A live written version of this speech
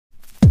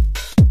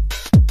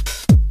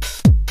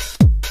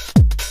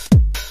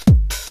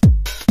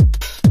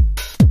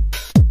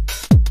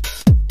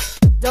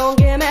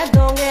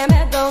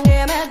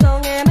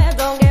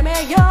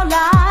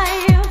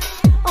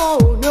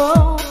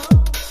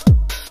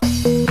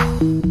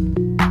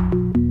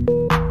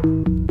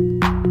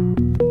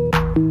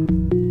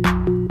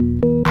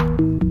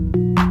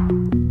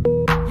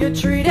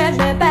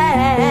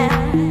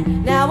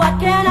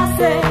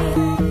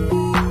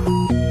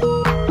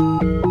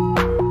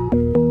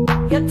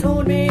You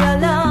told me you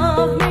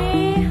love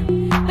me,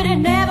 but it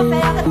never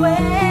felt that way.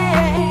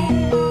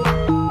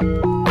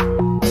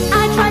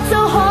 I tried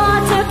so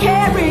hard to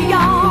carry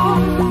on,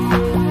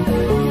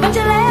 but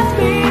you left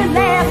me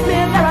there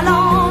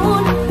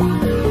alone.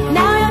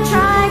 Now you're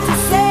trying to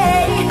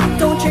say,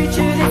 don't treat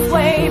you this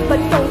way, but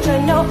don't you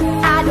know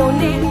I don't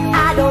need your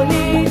love.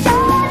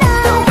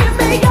 Don't give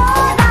me your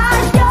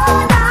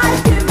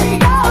life, give me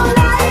your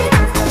life.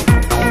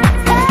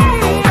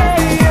 Hey,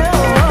 hey, oh.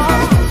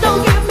 Don't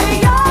give me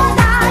your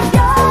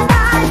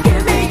life,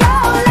 give me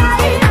your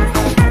life.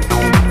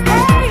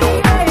 Hey,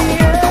 hey,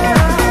 oh.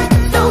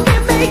 Don't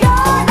give me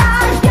your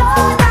life,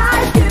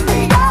 give me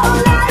your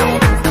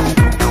life.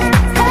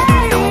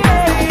 Hey,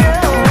 hey,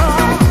 oh.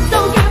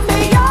 Don't give me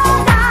your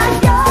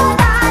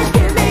life,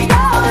 give me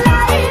your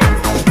life.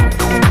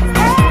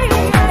 Hey,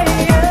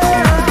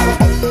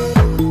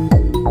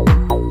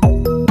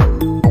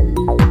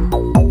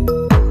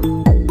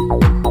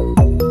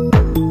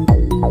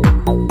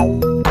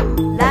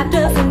 life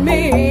doesn't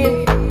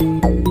mean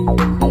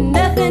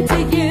nothing to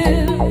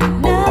you,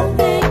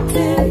 nothing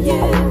to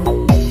you.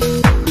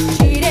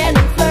 Cheating and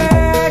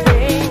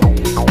flirting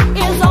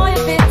is all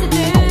you're fit to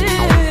do.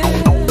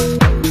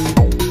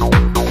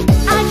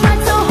 I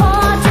tried so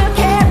hard to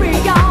carry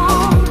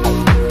on,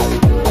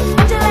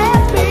 but you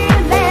left me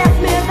there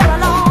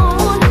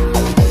alone.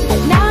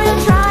 Now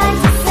you're trying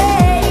to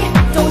say,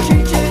 don't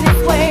treat you this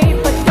way,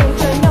 but don't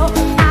you know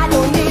I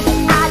don't need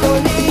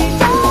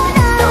your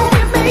love. Don't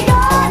give me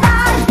your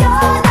life,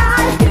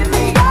 give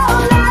me your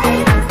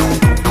life.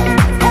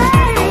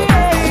 Hey,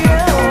 hey,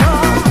 oh.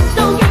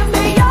 Don't give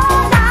me your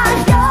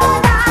life,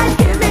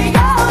 give me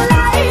your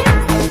life.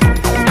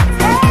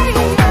 Hey,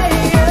 hey,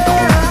 oh.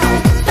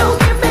 Don't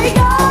give me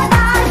your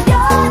life,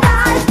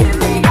 give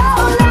me your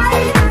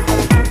life.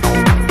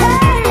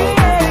 Hey,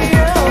 hey,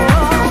 oh.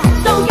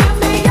 Don't give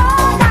me your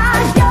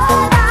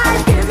life,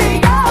 give me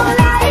your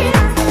life.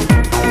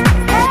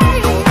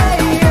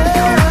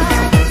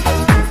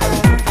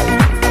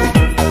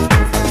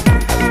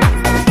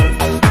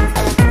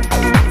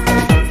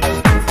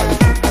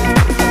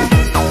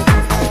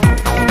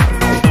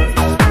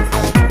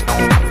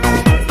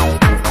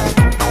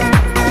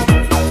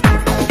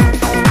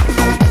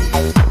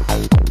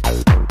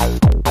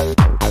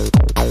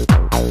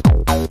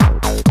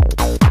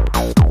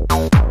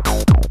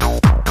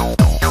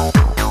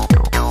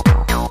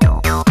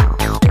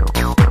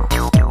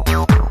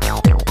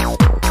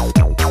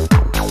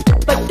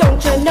 But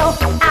don't you know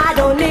I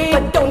don't need,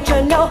 but don't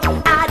you know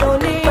I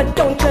don't need, but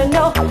don't you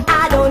know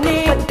I don't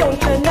need, but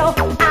don't you know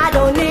I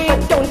don't need,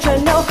 but don't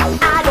you know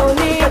I don't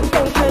need, but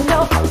don't you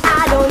know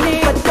I don't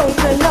need, but don't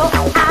you know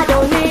I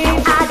don't need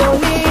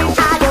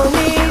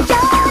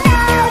your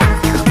love.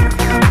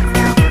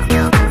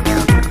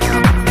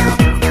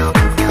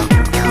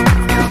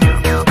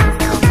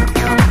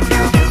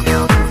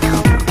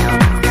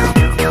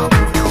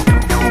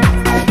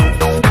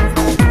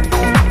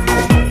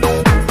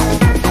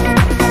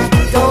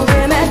 Don't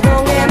give me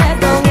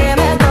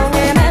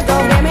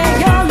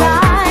your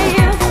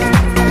life.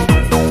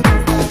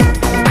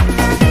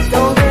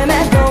 Don't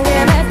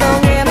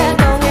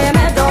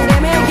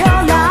give me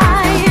your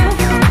life.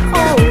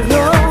 Oh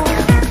no.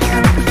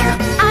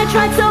 I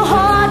tried so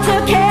hard to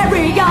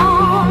carry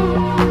on,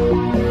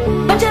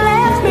 but you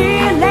left me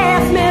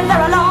there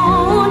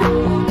alone.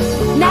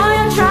 Now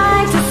you're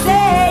trying to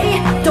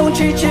say, don't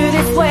treat you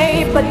this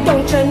way, but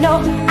don't you know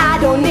I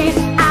don't need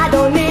your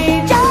love.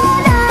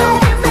 Don't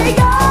give me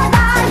your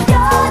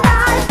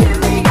life, give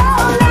me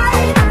your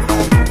life.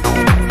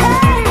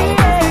 Hey,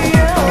 hey,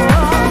 oh.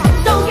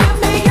 Don't give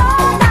me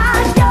your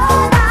life,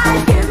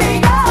 give me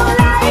your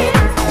life.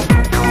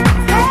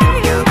 Hey,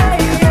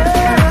 hey, oh.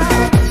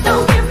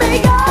 Don't give me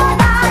your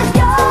life,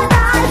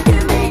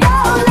 give me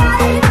your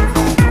life.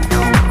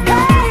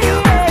 Hey,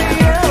 hey,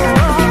 oh.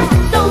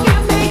 Don't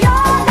give me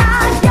your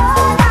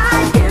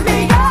life, give me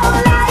your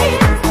life.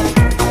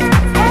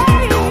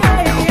 Hey,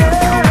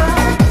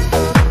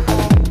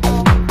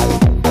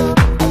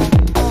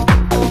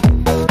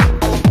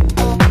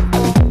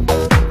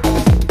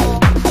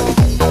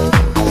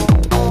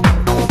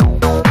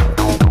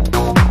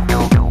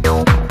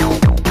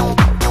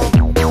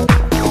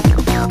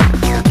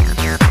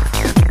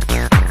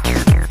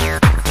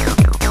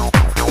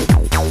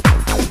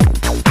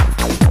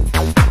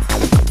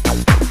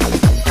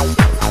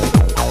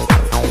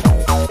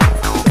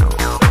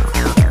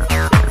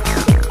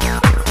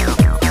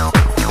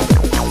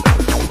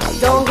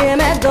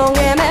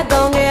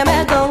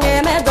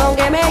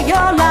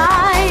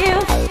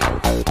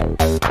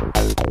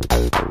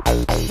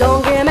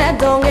 Don't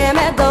give me